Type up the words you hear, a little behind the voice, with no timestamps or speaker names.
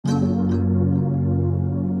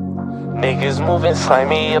Niggas moving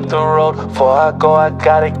slimy up the road. Before I go, I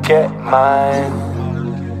gotta get mine.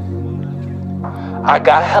 I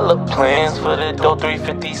got hella plans for the dough,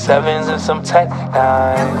 357s and some Tech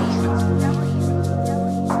 9s.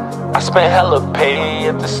 I spent hella pay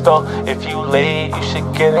at the store. If you late, you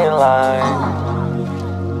should get in line.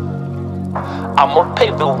 I'ma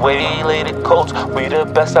pave the way, lay the coach. We the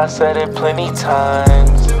best, I said it plenty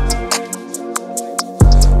times.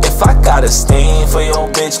 If I got a stain for your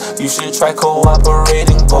bitch, you should try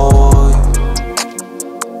cooperating, boy.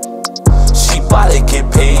 She bout to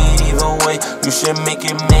get paid either way. You should make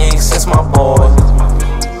it make sense, my boy.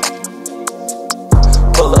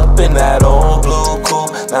 Pull up in that old blue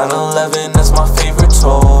coupe, 911, that's my favorite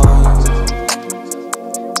toy.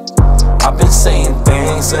 I've been saying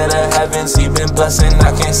things to the heavens, he been blessing,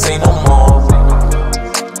 I can't say no more.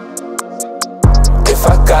 If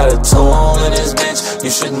I got a tool in this bitch, you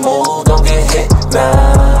should move, don't get hit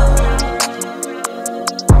now.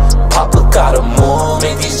 Papa gotta move,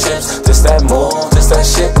 make these chips, this that move, this that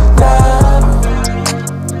shit now.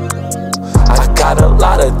 I got a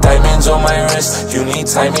lot of diamonds on my wrist, you need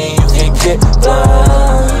timing, you can get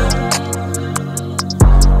blind.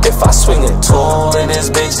 If I swing a tool in this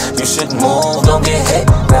bitch, you should move, don't get hit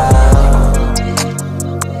now.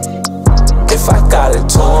 If I got a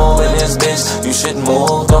tool in this bitch, you should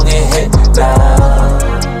move, don't get hit now.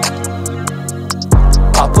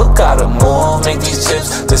 Papa gotta move, make these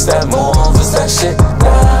chips, this that move, this that shit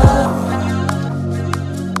now.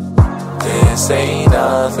 This ain't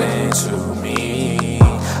nothing to me,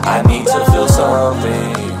 I need to feel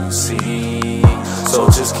something you see. So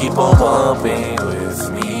just keep on bumping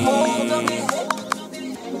with me.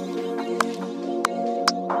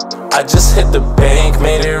 I just hit the bank,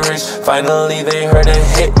 made it rich. Finally they heard a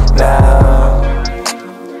hit now.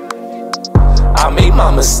 I made my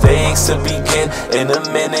mistakes to begin. In a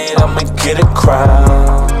minute I'ma get a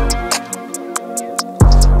crown.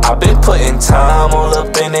 I've been putting time all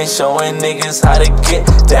up in it, showing niggas how to get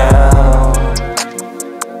down.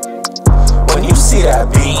 When you see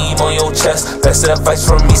that beam on your chest, best advice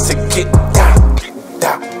from me's to get down,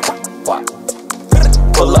 down.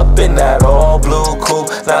 Pull up in that all blue coupe,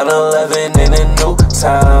 911 in a new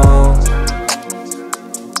town.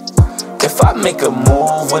 If I make a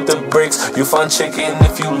move with the brakes, you find chicken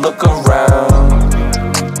if you look around.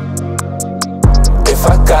 If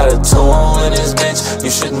I got a tool in this bitch,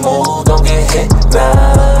 you should move, don't get hit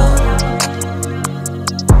now.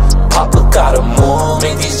 Papa gotta move,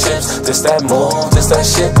 make these chips, this that move, this that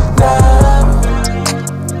shit now.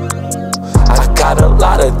 I got a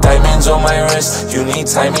lot of diamonds on my wrist, you need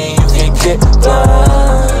timing, you can get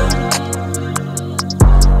blind.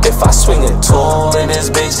 If I swing a tool in this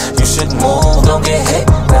bitch, you should move, don't get hit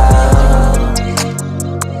now.